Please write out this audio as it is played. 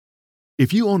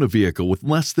If you own a vehicle with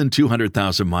less than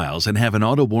 200,000 miles and have an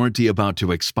auto warranty about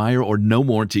to expire or no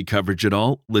warranty coverage at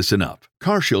all, listen up.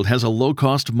 CarShield has a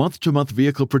low-cost month-to-month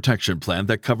vehicle protection plan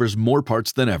that covers more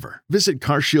parts than ever. Visit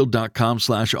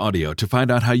carshield.com/audio to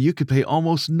find out how you could pay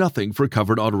almost nothing for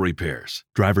covered auto repairs.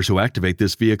 Drivers who activate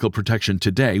this vehicle protection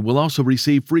today will also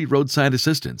receive free roadside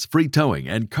assistance, free towing,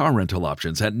 and car rental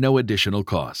options at no additional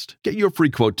cost. Get your free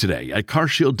quote today at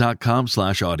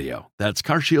carshield.com/audio. That's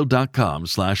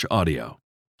carshield.com/audio.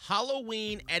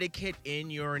 Halloween etiquette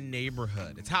in your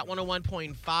neighborhood. It's Hot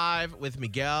 101.5 with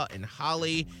Miguel and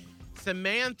Holly.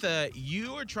 Samantha,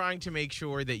 you are trying to make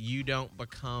sure that you don't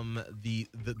become the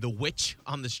witch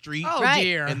on the street. Oh, Right.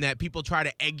 dear. And that people try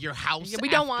to egg your house Yeah, we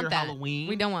don't after want that. Halloween.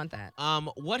 We don't want that.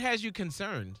 What has you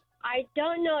concerned? I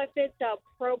don't know if it's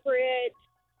appropriate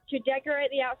to decorate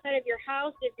the outside of your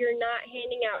house if you're not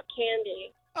handing out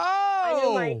candy. I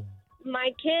know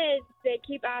my kids, they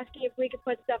keep asking if we could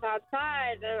put stuff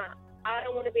outside, and I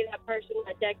don't want to be that person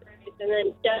that decorates and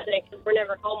then does it because we're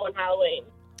never home on Halloween.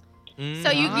 So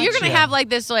you're going to have like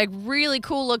this like really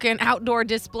cool looking outdoor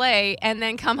display, and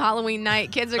then come Halloween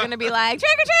night, kids are going to be like,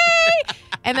 trick or treat!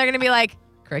 And they're going to be like,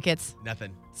 crickets.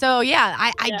 Nothing. So yeah,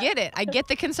 I get it. I get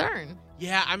the concern.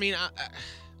 Yeah, I mean,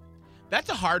 that's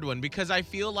a hard one because I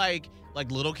feel like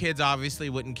little kids obviously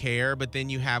wouldn't care, but then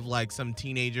you have like some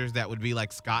teenagers that would be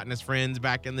like Scott and his friends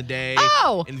back in the day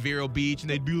in Vero Beach, and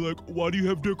they'd be like, why do you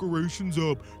have decorations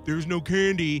up? There's no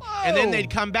candy. Oh. And then they'd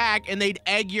come back and they'd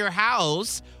egg your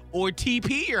house or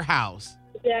TP your house.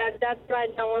 Yeah, that's what I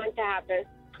don't want to happen.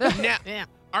 Now, Yeah.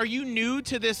 are you new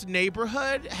to this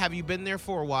neighborhood? Have you been there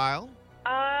for a while?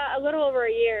 A little over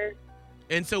a year.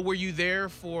 And so were you there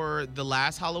for the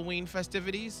last Halloween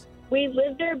festivities? We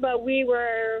lived there, but we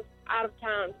were out of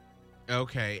town.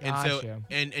 Okay. And Gotcha.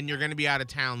 and you're going to be out of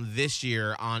town this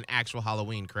year on actual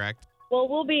Halloween, correct? Well,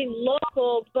 we'll be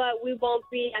local, but we won't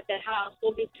be at the house.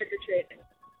 We'll be trick-or-treating.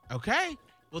 Okay.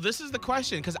 Well, this is the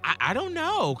question because I don't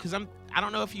know because I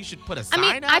don't know if you should put a sign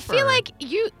I mean, up. I feel or- like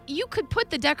you could put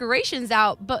the decorations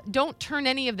out, but don't turn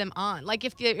any of them on. Like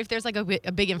if there's like a big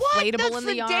inflatable That's in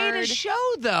the yard. day to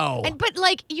show, though. But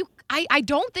like I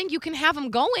don't think you can have them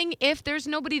going if there's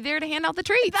nobody there to hand out the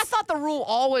treats. That's not the rule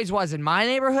always was in my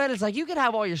neighborhood. It's like you can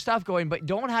have all your stuff going, but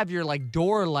don't have your like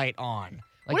door light on.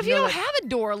 Like, what if you know don't that- have a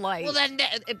door light? Well, then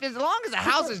as long as the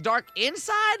house is dark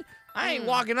inside, I ain't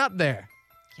walking up there.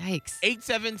 Yikes.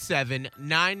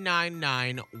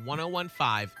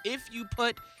 877-999-1015. If you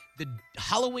put the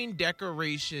Halloween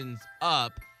decorations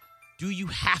up, do you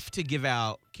have to give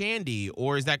out candy,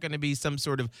 or is that going to be some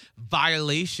sort of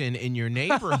violation in your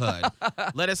neighborhood?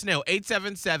 Let us know.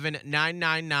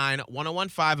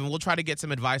 877-999-1015, and we'll try to get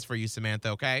some advice for you, Samantha,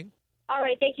 okay? All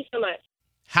right, thank you so much.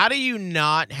 How do you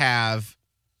not have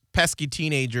pesky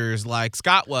teenagers like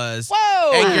Scott was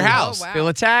Whoa! egg your house? Oh, wow. Feel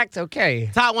attacked? Okay.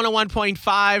 Top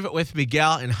 101.5 with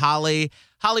Miguel and Holly.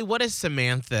 Holly, what is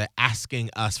Samantha asking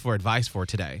us for advice for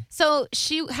today? So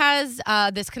she has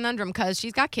this conundrum because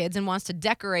she's got kids and wants to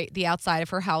decorate the outside of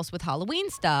her house with Halloween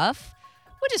stuff,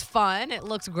 which is fun. It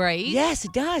looks great. Yes,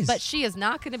 it does. But she is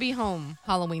not going to be home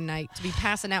Halloween night to be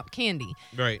passing out candy.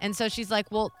 Right. And so she's like,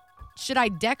 well, should I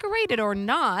decorate it or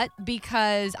not?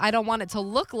 Because I don't want it to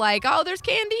look like, oh, there's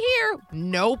candy here.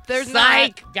 Nope, there's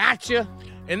Psych. not. Gotcha.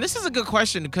 And this is a good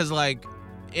question because, like,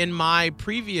 in my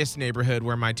previous neighborhood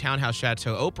where my townhouse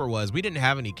Chateau Oprah was, we didn't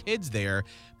have any kids there.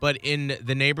 But in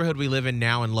the neighborhood we live in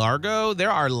now in Largo, there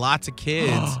are lots of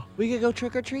kids. We could go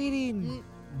trick-or-treating.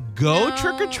 Go No.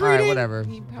 trick-or-treating? All right, whatever.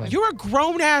 You're a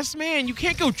grown-ass man. You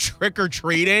can't go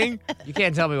trick-or-treating. You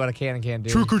can't tell me what I can and can't do.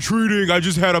 Trick-or-treating. I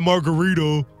just had a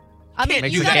margarita. I mean,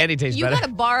 Makes you the gotta, candy taste you better. got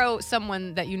to borrow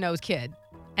someone that you know's kid,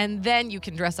 and then you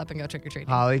can dress up and go trick-or-treating.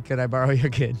 Holly, could I borrow your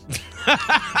kid?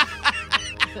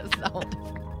 That's the whole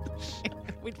different.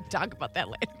 We can talk about that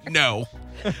later. No.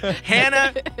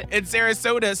 Hannah in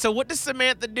Sarasota. So what does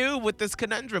Samantha do with this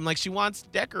conundrum? Like, she wants to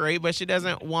decorate, but she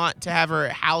doesn't want to have her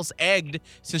house egged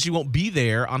since she won't be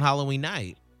there on Halloween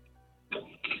night.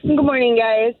 Good morning,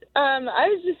 guys. I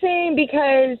was just saying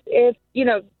because if,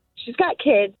 she's got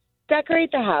kids,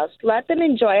 decorate the house. Let them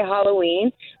enjoy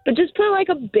Halloween, but just put like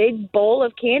a big bowl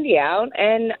of candy out.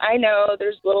 And I know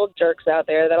there's little jerks out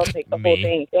there that'll take the whole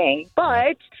dang thing,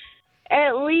 but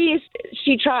at least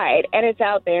she tried and it's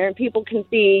out there and people can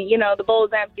see, the bowl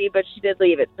is empty, but she did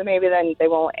leave it. So maybe then they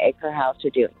won't egg her house to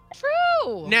do it.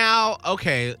 True. Now,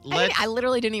 okay, I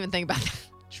literally didn't even think about that.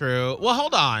 True. Well,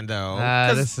 hold on though.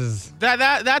 'cause This is...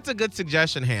 that's a good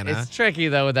suggestion, Hannah. It's tricky,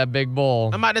 though, with that big bowl.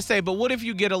 I'm about to say, but what if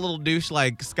you get a little douche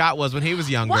like Scott was when he was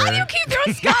younger? Why do you keep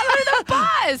throwing Scott under the bus?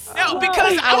 us. No,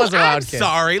 because I'm kid.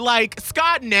 sorry. Like,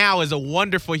 Scott now is a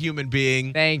wonderful human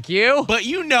being. Thank you. But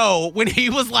when he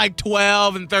was like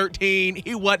 12 and 13,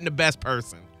 he wasn't the best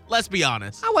person. Let's be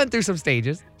honest. I went through some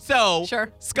stages. So, Sure.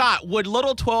 Scott, would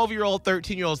little 12-year-old,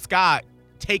 13-year-old Scott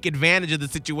take advantage of the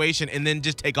situation and then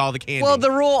just take all the candy? Well,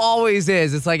 the rule always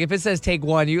is, it's like if it says take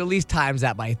one, you at least times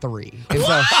that by 3. And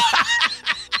so,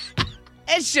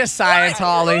 it's just science,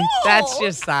 Holly. That's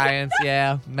just science.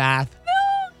 Yeah, math.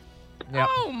 Yep.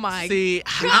 Oh, my See,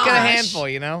 He's got a handful,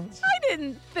 you know? I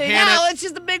didn't think. Hannah- No, it's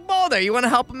just a big bowl there. You want to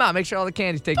help him out. Make sure all the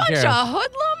candy's taken Bunch care of. of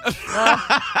hoodlums?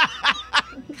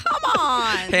 Come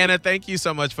on. Hannah, thank you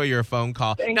so much for your phone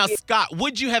call. Now, Scott,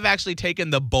 would you have actually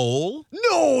taken the bowl?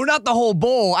 No, not the whole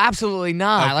bowl. Absolutely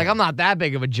not. Okay. Like, I'm not that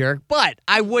big of a jerk, but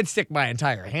I would stick my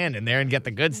entire hand in there and get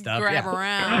the good stuff. Grab Yeah.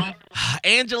 around.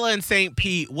 Angela and St.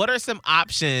 Pete, what are some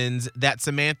options that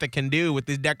Samantha can do with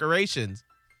these decorations?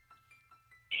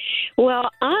 Well,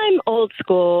 I'm old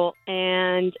school,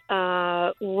 and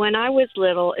when I was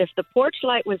little, if the porch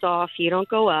light was off, you don't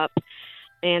go up.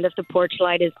 And if the porch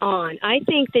light is on, I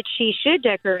think that she should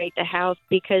decorate the house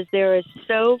because there is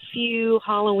so few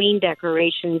Halloween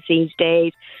decorations these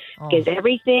days because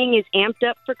everything is amped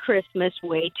up for Christmas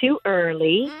way too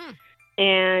early.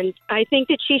 And I think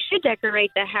that she should decorate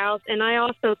the house. And I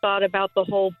also thought about the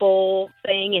whole bowl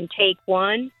thing and take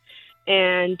one.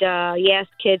 And yes,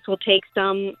 kids will take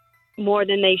some more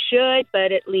than they should,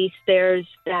 but at least there's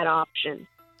that option.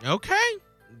 Okay.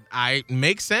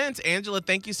 Makes sense. Angela,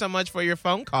 thank you so much for your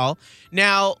phone call.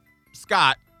 Now,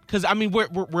 Scott, because, I mean,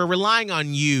 we're relying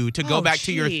on you to go back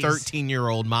to your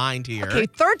 13-year-old mind here. Okay,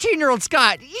 13-year-old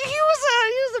Scott, he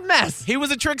was a mess. He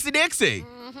was a Trixie Dixie.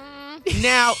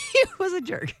 Now, He was a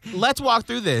jerk. let's walk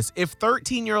through this. If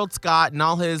 13-year-old Scott and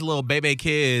all his little baby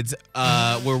kids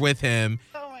were with him,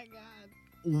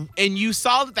 and you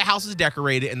saw that the house was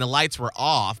decorated and the lights were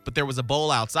off, but there was a bowl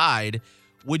outside,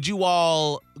 would you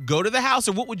all go to the house,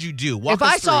 or what would you do? If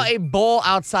I saw a bowl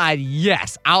outside,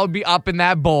 yes, I would be up in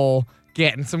that bowl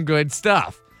getting some good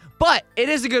stuff. But it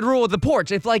is a good rule with the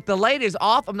porch. If, like, the light is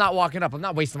off, I'm not walking up. I'm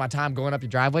not wasting my time going up your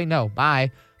driveway. No,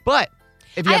 bye. But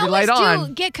if you have your light on. I always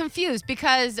do get confused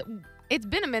because it's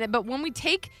been a minute, but when we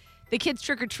take the kids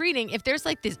trick-or-treating, if there's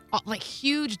like this like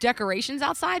huge decorations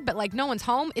outside, but like no one's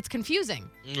home, it's confusing.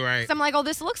 Right. So I'm like, oh,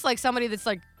 this looks like somebody that's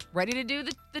like ready to do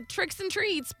the tricks and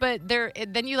treats, but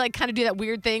then you like kind of do that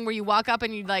weird thing where you walk up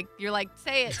and you're like,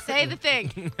 say the thing,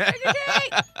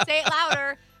 trick-or-treat, say it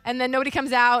louder, and then nobody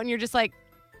comes out, and you're just like,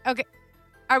 okay,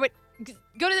 all right, wait,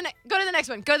 go to the next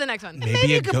one, go to the next one.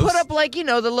 Maybe you could put up, like, the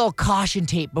little caution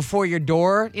tape before your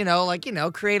door,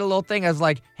 create a little thing as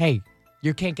like, hey,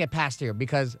 you can't get past here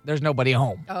because there's nobody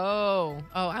home. Oh,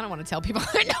 I don't want to tell people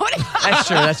there's nobody home.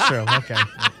 That's true. Okay.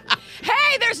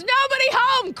 Hey, there's nobody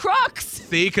home, crooks.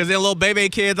 See, because then little baby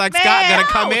kids like Scott gonna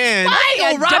come in.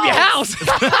 I'll rob your house.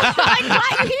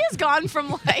 Like, he has gone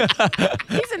from like,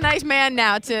 he's a nice man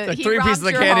now to Like he 3 robbed pieces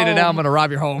of your candy to home. now I'm going to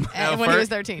rob your home. And when he was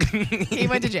 13. He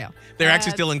went to jail. They're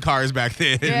actually still in cars back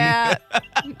then. Yeah,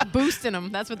 boosting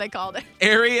them. That's what they called it.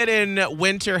 Harriet in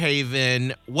Winter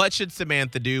Haven, what should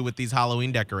Samantha do with these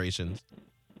Halloween decorations?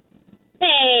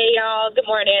 Hey, y'all. Good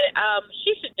morning.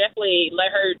 She should definitely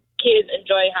let her kids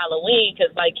enjoy Halloween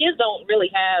because, like, kids don't really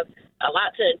have a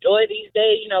lot to enjoy these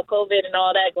days, COVID and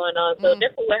all that going on. So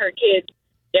definitely let her kids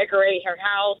decorate her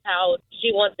house how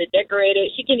she wants to decorate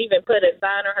it. She can even put a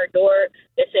sign on her door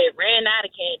that said, ran out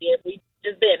of candy. If we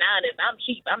just being honest, I'm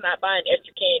cheap. I'm not buying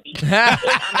extra candy.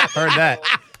 Heard that.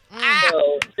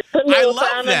 So just put a little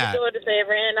sign on that. the door that say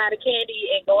ran out of candy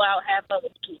and go out have fun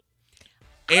with the kids.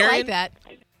 I like that.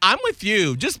 I'm with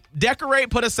you. Just decorate,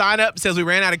 put a sign up, says we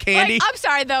ran out of candy. Like, I'm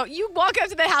sorry, though. You walk up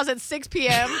to the house at 6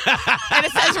 p.m. and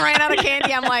it says ran out of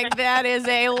candy. I'm like, that is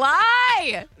a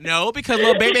lie. No, because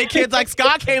little baby kids like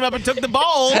Scott came up and took the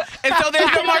bowl, and so there's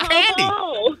no more candy.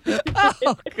 Oh,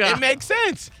 God. It makes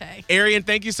sense. Okay. Arian,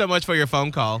 thank you so much for your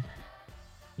phone call.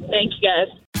 Thank you, guys.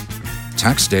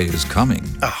 Tax day is coming.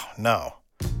 Oh, no.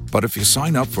 But if you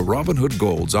sign up for Robinhood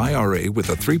Gold's IRA with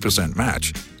a 3%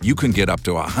 match, you can get up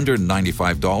to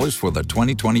 $195 for the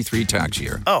 2023 tax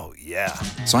year. Oh, yeah.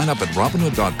 Sign up at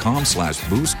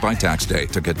Robinhood.com/boost by tax day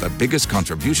to get the biggest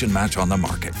contribution match on the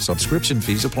market. Subscription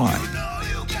fees apply.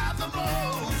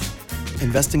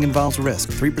 Investing involves risk.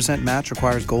 3% match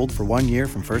requires gold for 1 year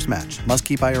from first match. Must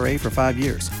keep IRA for 5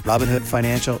 years. Robinhood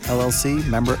Financial, LLC,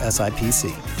 member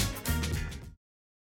SIPC.